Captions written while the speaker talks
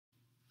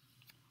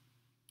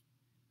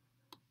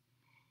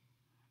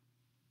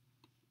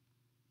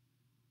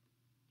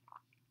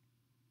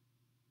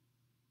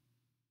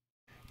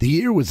The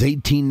year was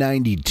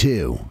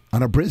 1892.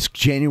 On a brisk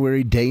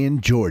January day in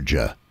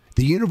Georgia,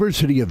 the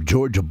University of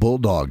Georgia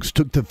Bulldogs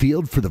took the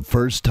field for the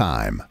first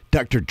time.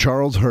 Dr.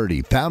 Charles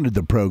Hurdy founded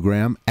the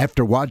program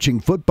after watching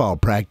football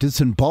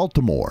practice in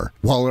Baltimore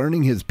while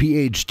earning his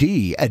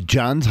Ph.D. at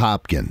Johns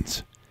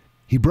Hopkins.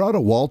 He brought a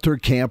Walter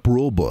Camp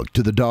rulebook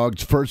to the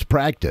Dogs' first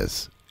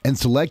practice and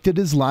selected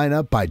his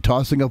lineup by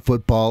tossing a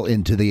football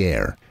into the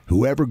air.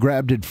 Whoever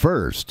grabbed it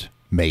first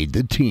made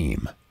the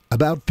team.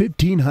 About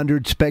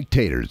 1,500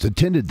 spectators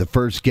attended the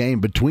first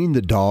game between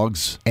the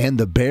Dogs and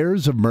the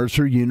Bears of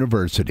Mercer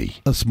University,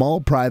 a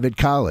small private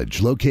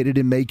college located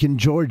in Macon,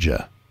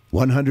 Georgia.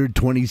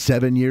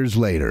 127 years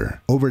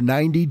later, over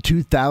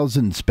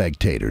 92,000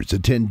 spectators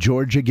attend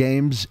Georgia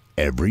games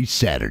every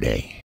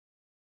Saturday.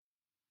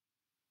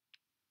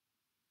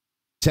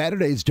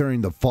 Saturdays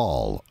during the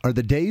fall are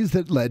the days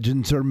that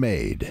legends are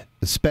made,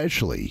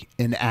 especially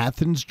in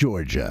Athens,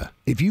 Georgia.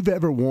 If you've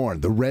ever worn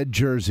the red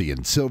jersey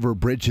and silver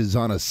breeches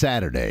on a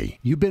Saturday,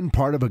 you've been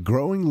part of a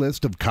growing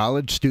list of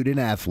college student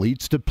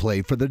athletes to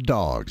play for the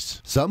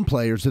Dogs. Some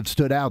players have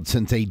stood out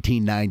since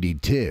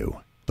 1892.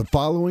 The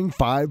following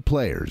 5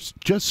 players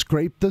just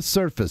scraped the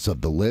surface of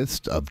the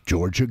list of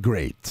Georgia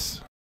greats.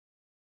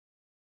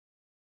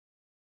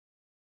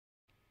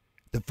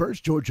 The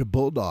first Georgia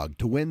Bulldog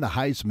to win the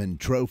Heisman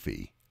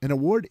Trophy, an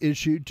award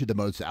issued to the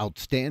most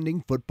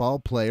outstanding football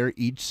player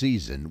each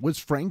season, was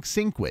Frank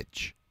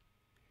Sinkwich.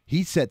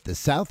 He set the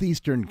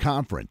Southeastern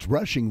Conference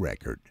rushing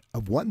record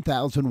of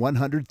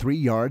 1,103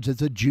 yards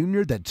as a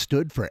junior that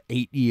stood for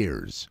 8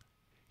 years.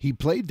 He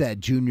played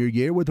that junior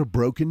year with a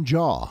broken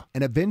jaw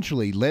and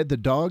eventually led the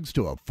Dogs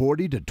to a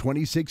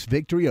 40-26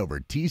 victory over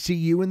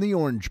TCU in the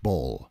Orange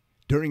Bowl.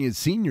 During his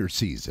senior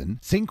season,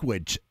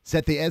 Sinkwich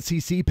set the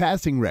SEC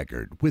passing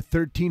record with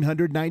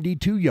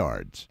 1,392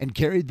 yards and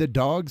carried the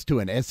Dogs to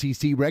an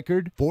SEC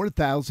record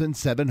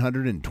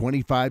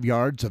 4,725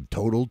 yards of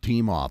total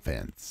team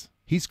offense.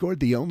 He scored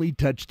the only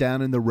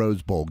touchdown in the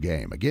Rose Bowl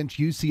game against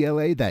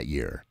UCLA that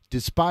year,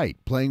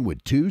 despite playing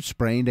with 2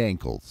 sprained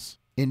ankles.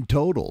 In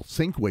total,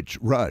 Sinkwich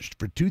rushed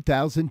for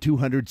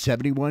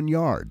 2,271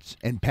 yards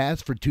and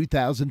passed for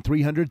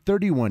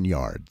 2,331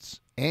 yards.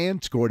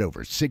 And scored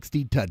over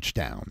 60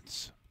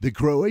 touchdowns. The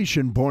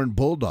Croatian-born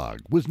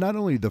Bulldog was not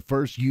only the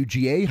first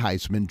UGA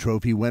Heisman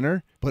Trophy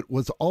winner, but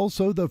was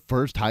also the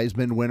first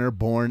Heisman winner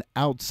born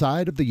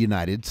outside of the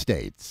United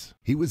States.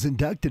 He was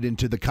inducted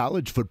into the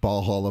College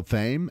Football Hall of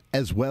Fame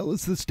as well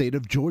as the State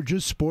of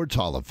Georgia Sports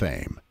Hall of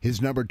Fame.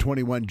 His number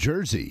 21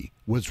 jersey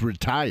was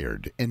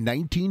retired in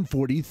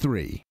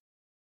 1943.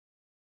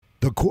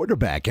 The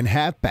quarterback and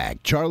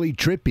halfback Charlie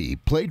Trippi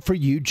played for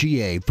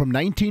UGA from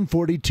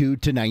 1942 to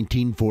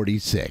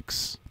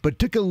 1946, but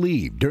took a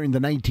leave during the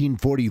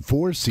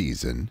 1944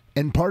 season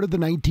and part of the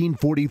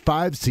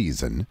 1945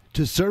 season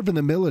to serve in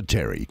the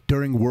military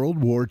during World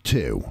War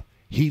II.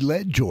 He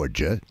led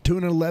Georgia to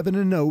an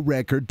 11-0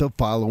 record the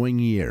following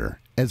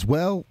year, as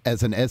well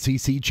as an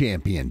SEC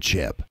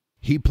championship.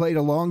 He played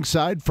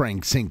alongside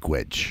Frank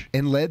Sinkwich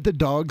and led the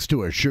Dogs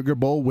to a Sugar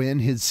Bowl win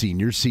his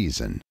senior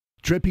season.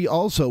 Trippi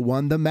also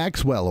won the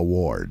Maxwell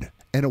Award,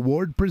 an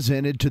award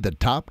presented to the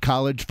top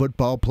college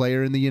football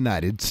player in the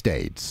United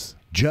States.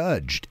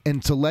 Judged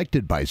and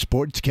selected by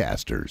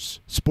sportscasters,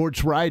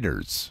 sports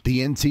writers,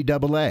 the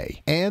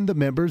NCAA, and the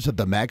members of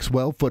the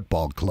Maxwell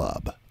Football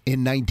Club.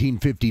 In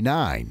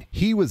 1959,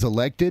 he was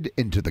elected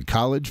into the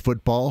College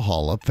Football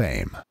Hall of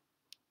Fame.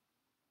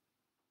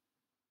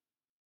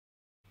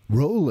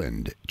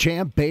 Roland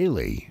Champ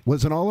Bailey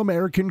was an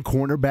All-American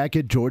cornerback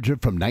at Georgia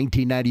from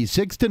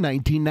 1996 to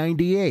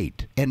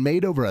 1998 and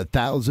made over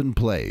 1,000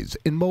 plays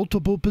in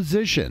multiple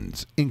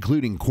positions,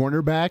 including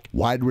cornerback,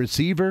 wide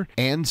receiver,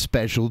 and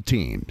special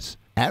teams.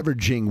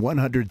 Averaging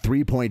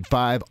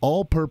 103.5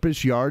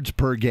 all-purpose yards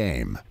per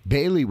game,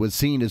 Bailey was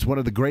seen as one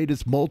of the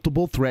greatest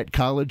multiple-threat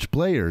college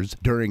players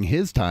during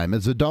his time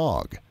as a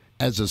Dog.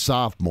 As a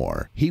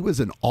sophomore, he was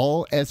an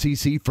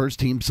all-SEC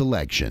first-team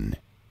selection.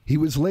 He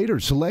was later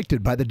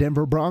selected by the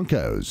Denver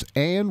Broncos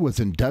and was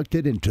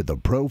inducted into the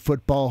Pro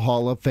Football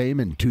Hall of Fame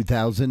in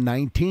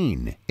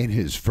 2019 in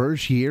his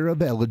first year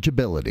of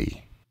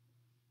eligibility.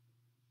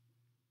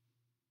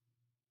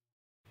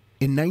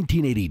 In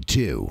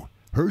 1982,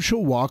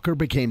 Herschel Walker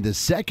became the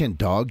second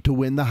Dog to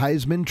win the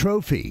Heisman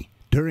Trophy.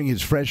 During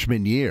his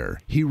freshman year,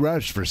 he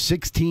rushed for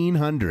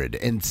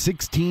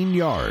 1,616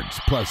 yards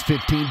plus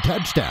 15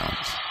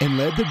 touchdowns and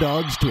led the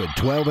Dogs to a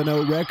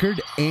 12-0 record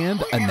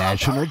and a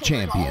national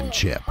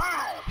championship.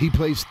 He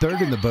placed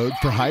third in the vote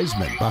for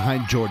Heisman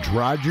behind George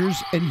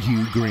Rogers and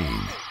Hugh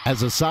Green.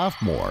 As a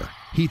sophomore,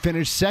 he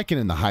finished second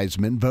in the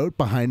Heisman vote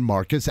behind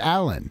Marcus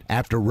Allen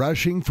after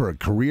rushing for a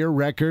career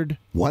record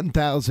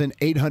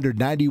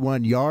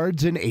 1,891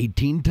 yards and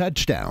 18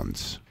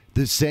 touchdowns.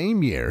 The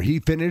same year,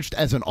 he finished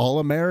as an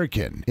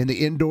All-American in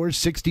the indoor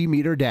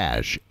 60-meter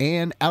dash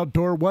and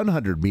outdoor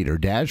 100-meter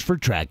dash for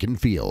track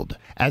and field.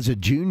 As a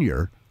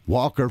junior,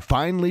 Walker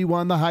finally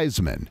won the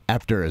Heisman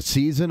after a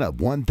season of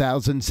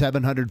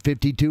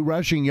 1,752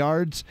 rushing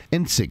yards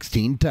and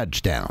 16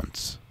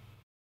 touchdowns.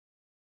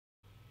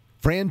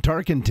 Fran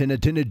Tarkenton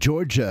attended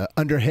Georgia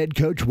under head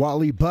coach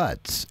Wally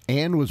Butts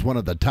and was one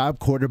of the top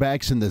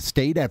quarterbacks in the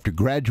state after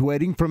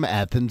graduating from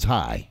Athens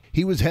High.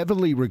 He was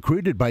heavily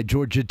recruited by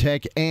Georgia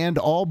Tech and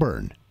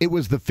Auburn. It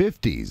was the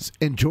 50s,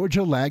 and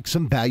Georgia lacked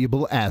some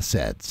valuable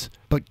assets.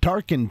 But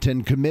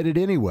Tarkenton committed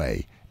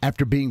anyway,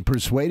 after being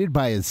persuaded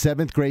by his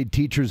 7th grade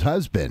teacher's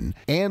husband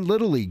and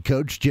Little League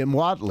coach Jim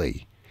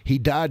Watley. He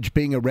dodged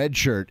being a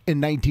redshirt in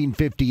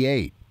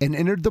 1958 and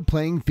entered the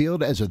playing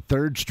field as a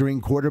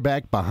third-string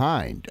quarterback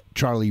behind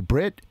Charlie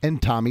Britt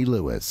and Tommy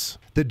Lewis.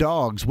 The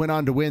Dogs went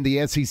on to win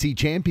the SEC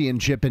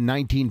championship in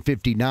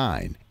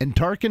 1959, and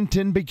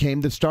Tarkenton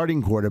became the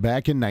starting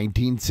quarterback in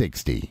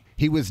 1960.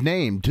 He was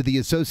named to the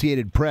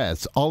Associated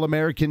Press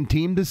All-American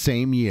team the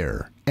same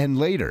year, and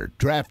later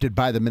drafted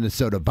by the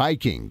Minnesota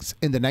Vikings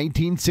in the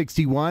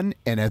 1961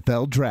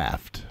 NFL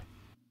Draft.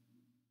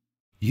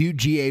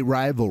 UGA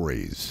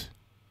rivalries.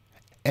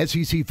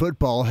 SEC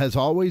football has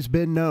always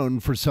been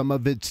known for some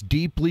of its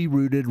deeply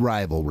rooted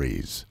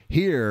rivalries.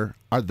 Here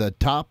are the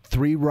top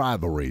 3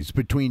 rivalries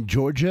between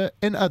Georgia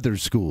and other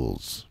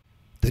schools.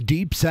 The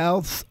Deep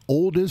South's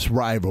oldest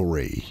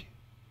rivalry,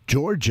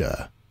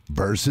 Georgia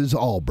versus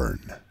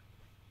Auburn.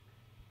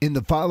 In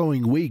the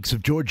following weeks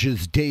of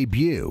Georgia's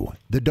debut,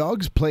 the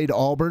Dogs played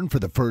Auburn for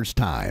the first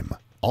time.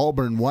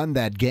 Auburn won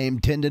that game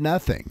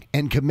 10-0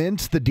 and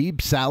commenced the Deep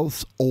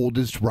South's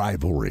oldest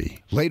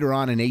rivalry. Later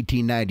on in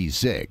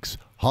 1896,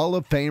 Hall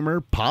of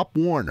Famer Pop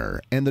Warner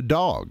and the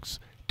Dogs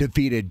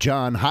defeated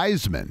John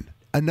Heisman,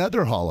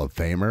 another Hall of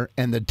Famer,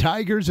 and the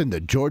Tigers in the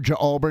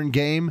Georgia-Auburn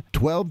game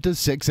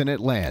 12-6 in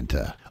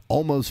Atlanta.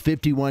 Almost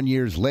 51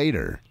 years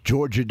later,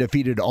 Georgia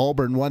defeated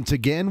Auburn once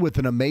again with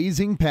an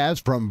amazing pass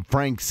from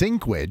Frank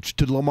Sinkwich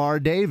to Lamar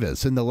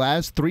Davis in the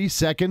last 3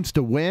 seconds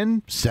to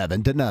win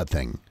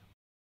 7-0.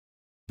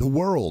 The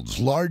world's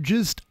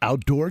largest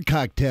outdoor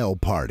cocktail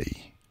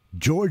party,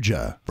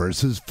 Georgia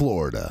versus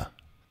Florida.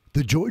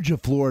 The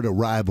Georgia-Florida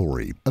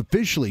rivalry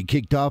officially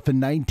kicked off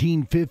in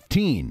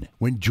 1915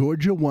 when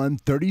Georgia won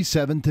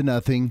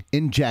 37-0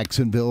 in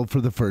Jacksonville for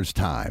the first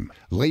time.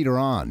 Later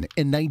on,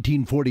 in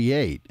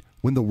 1948,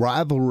 when the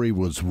rivalry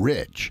was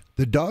rich,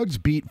 the Dogs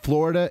beat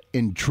Florida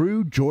in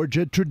true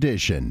Georgia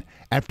tradition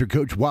after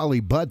Coach Wally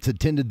Butts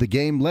attended the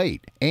game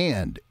late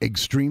and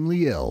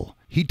extremely ill.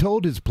 He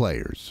told his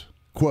players,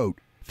 quote,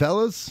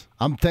 "Fellas,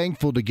 I'm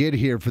thankful to get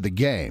here for the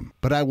game,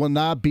 but I will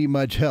not be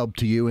much help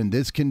to you in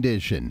this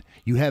condition.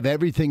 You have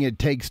everything it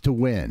takes to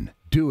win.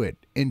 Do it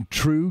in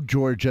true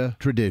Georgia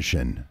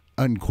tradition."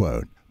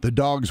 Unquote. The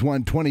Dogs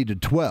won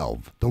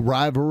 20-12. The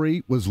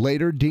rivalry was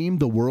later deemed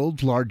the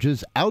world's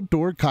largest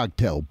outdoor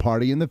cocktail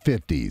party in the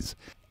 50s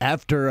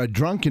after a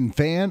drunken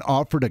fan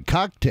offered a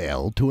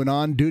cocktail to an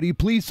on-duty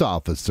police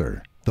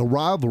officer. The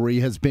rivalry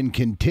has been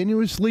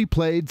continuously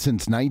played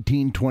since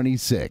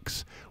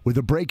 1926, with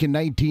a break in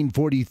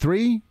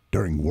 1943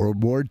 during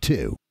World War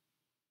II.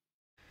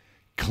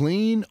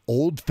 Clean,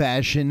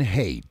 old-fashioned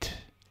hate.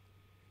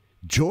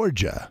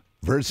 Georgia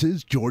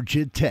versus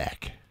Georgia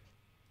Tech.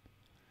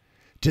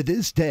 To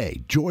this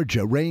day,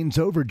 Georgia reigns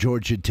over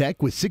Georgia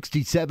Tech with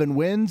 67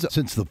 wins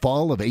since the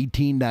fall of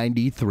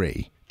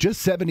 1893.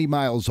 Just 70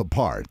 miles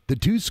apart, the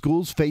two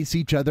schools face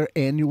each other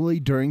annually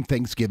during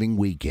Thanksgiving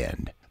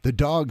weekend. The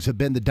Dogs have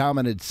been the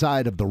dominant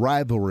side of the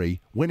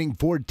rivalry, winning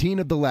 14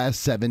 of the last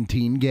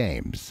 17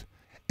 games.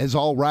 As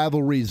all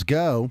rivalries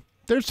go,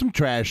 there's some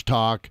trash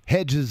talk,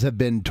 hedges have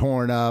been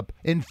torn up,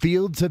 and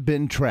fields have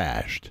been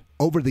trashed.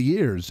 Over the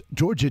years,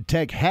 Georgia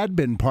Tech had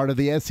been part of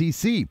the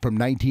SEC from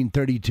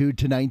 1932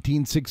 to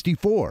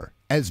 1964.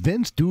 As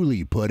Vince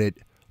Dooley put it,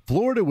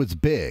 Florida was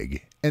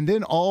big, and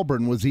then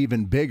Auburn was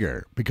even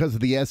bigger because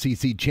of the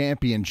SEC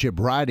championship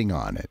riding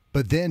on it.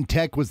 But then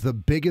Tech was the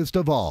biggest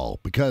of all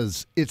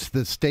because it's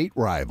the state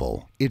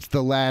rival. It's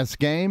the last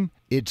game.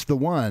 It's the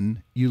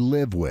one you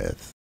live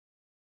with.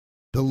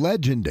 The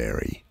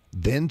legendary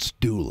Vince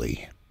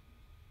Dooley.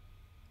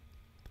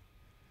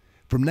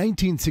 From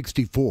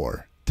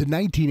 1964 to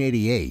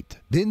 1988,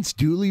 Vince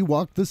Dooley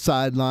walked the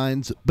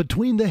sidelines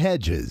between the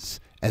hedges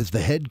as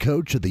the head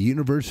coach of the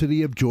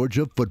University of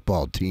Georgia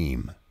football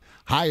team.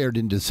 Hired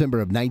in December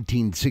of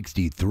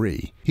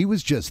 1963, he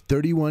was just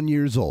 31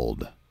 years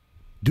old.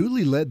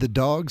 Dooley led the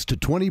Dogs to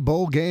 20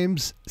 bowl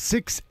games,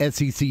 6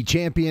 SEC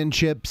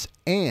championships,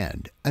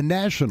 and a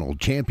national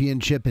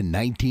championship in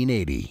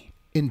 1980.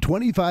 In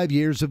 25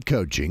 years of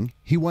coaching,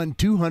 he won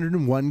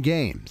 201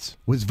 games,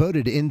 was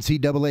voted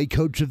NCAA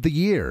Coach of the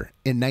Year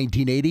in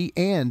 1980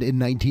 and in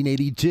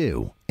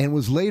 1982, and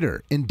was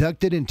later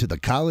inducted into the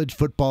College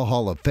Football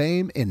Hall of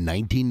Fame in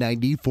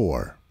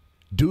 1994.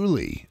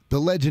 Dooley, the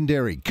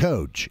legendary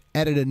coach,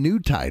 added a new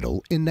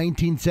title in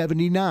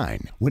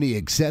 1979 when he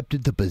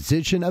accepted the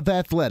position of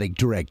athletic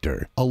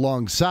director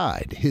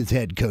alongside his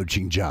head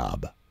coaching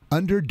job.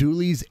 Under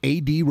Dooley's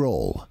AD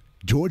role,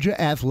 Georgia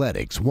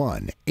Athletics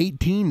won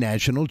 18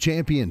 national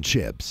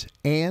championships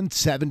and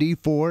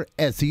 74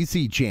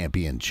 SEC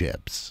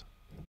championships.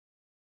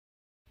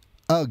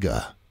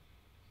 UGA.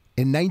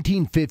 In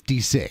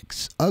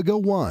 1956,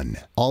 Uga 1,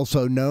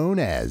 also known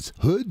as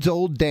Hood's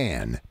Old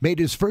Dan, made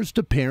his first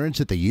appearance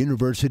at the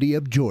University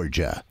of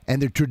Georgia,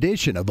 and the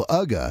tradition of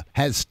Uga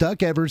has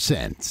stuck ever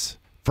since.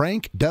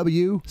 Frank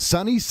W.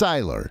 Sonny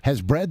Seiler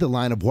has bred the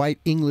line of white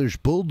English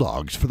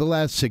bulldogs for the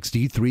last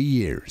 63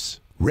 years.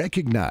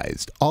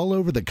 Recognized all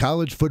over the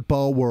college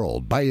football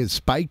world by his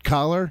spiked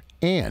collar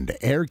and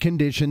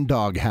air-conditioned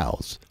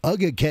doghouse,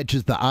 Uga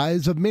catches the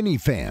eyes of many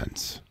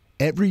fans.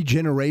 Every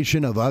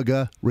generation of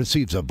Uga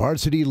receives a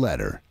varsity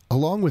letter,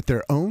 along with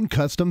their own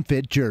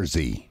custom-fit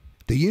jersey.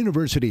 The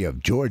University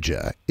of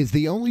Georgia is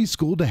the only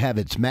school to have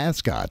its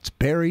mascots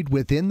buried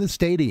within the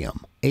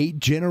stadium. 8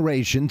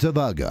 generations of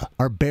Uga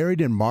are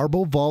buried in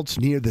marble vaults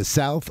near the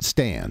south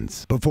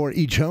stands. Before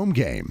each home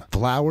game,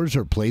 flowers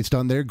are placed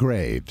on their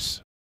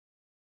graves.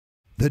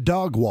 The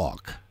Dog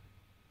Walk.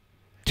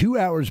 2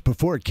 hours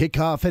before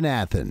kickoff in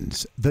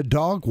Athens, the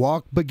Dog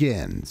Walk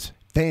begins.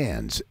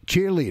 Fans,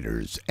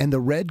 cheerleaders, and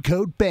the Red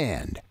Coat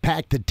Band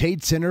pack the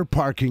Tate Center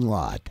parking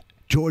lot.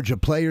 Georgia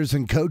players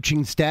and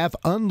coaching staff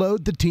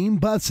unload the team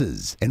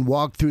buses and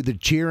walk through the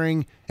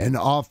cheering and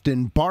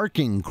often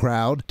barking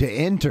crowd to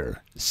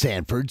enter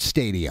Sanford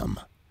Stadium.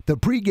 The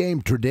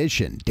pregame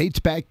tradition dates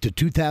back to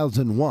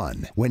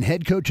 2001, when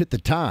head coach at the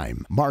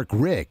time, Mark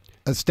Richt,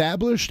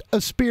 established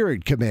a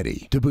spirit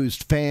committee to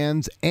boost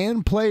fans'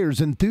 and players'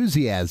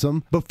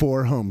 enthusiasm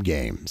before home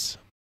games.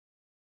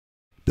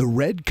 The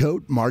Red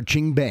Coat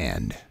Marching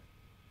Band.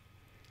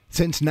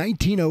 Since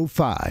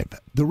 1905,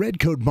 the Red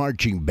Coat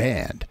Marching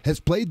Band has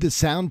played the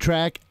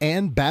soundtrack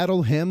and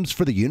battle hymns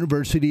for the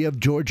University of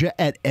Georgia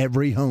at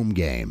every home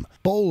game,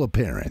 bowl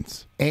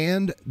appearance,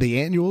 and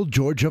the annual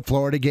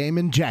Georgia-Florida game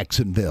in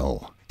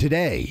Jacksonville.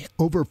 Today,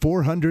 over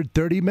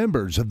 430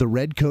 members of the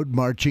Red Coat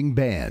Marching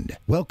Band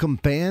welcome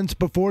fans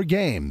before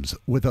games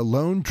with a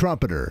lone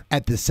trumpeter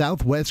at the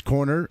southwest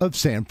corner of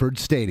Sanford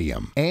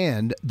Stadium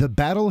and the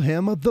battle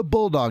hymn of the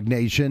Bulldog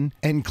Nation,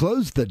 and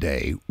close the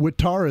day with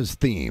Tara's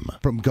theme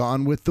from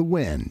Gone with the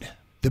Wind.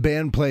 The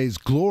band plays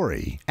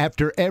Glory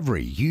after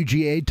every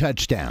UGA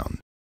touchdown.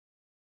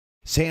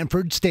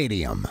 Sanford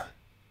Stadium.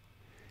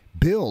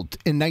 Built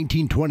in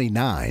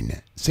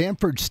 1929,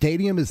 Sanford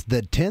Stadium is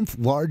the 10th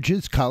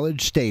largest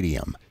college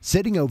stadium,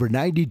 sitting over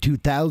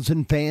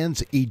 92,000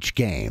 fans each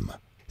game.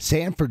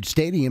 Sanford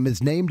Stadium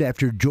is named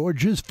after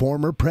Georgia's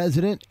former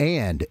president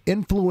and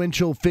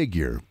influential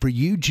figure for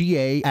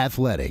UGA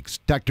athletics,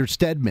 Dr.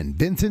 Stedman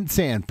Vincent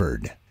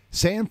Sanford.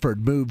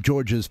 Sanford moved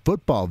Georgia's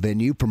football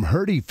venue from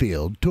Hurdy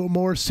Field to a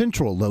more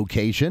central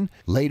location,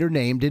 later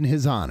named in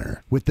his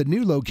honor, with the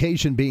new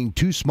location being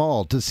too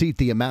small to seat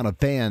the amount of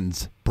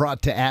fans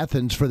brought to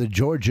Athens for the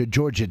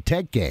Georgia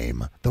Tech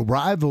game. The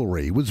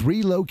rivalry was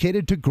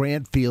relocated to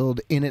Grant Field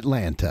in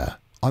Atlanta,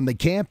 on the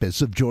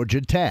campus of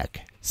Georgia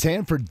Tech.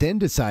 Sanford then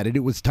decided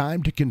it was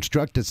time to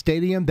construct a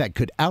stadium that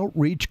could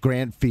outreach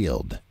Grant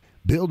Field,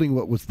 building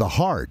what was the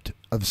heart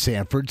of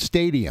Sanford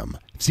Stadium,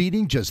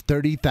 seating just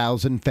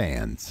 30,000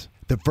 fans.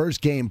 The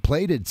first game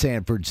played at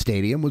Sanford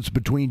Stadium was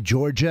between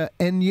Georgia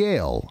and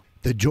Yale.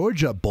 The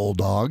Georgia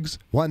Bulldogs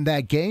won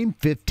that game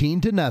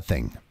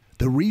 15-0.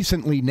 The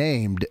recently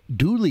named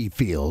Dooley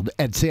Field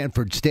at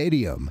Sanford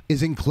Stadium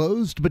is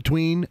enclosed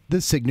between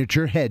the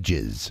signature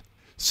hedges.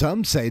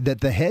 Some say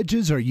that the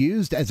hedges are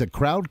used as a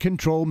crowd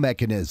control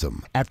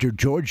mechanism after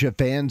Georgia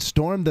fans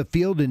stormed the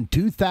field in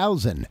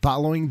 2000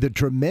 following the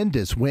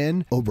tremendous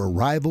win over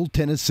rival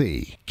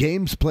Tennessee.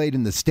 Games played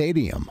in the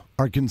stadium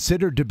are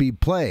considered to be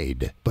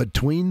played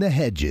between the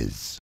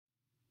hedges.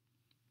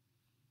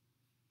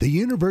 The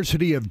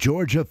University of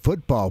Georgia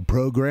football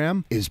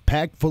program is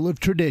packed full of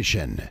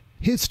tradition,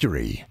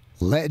 history,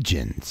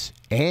 legends,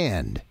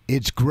 and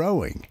it's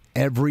growing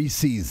every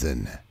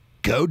season.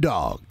 Go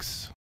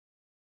Dogs!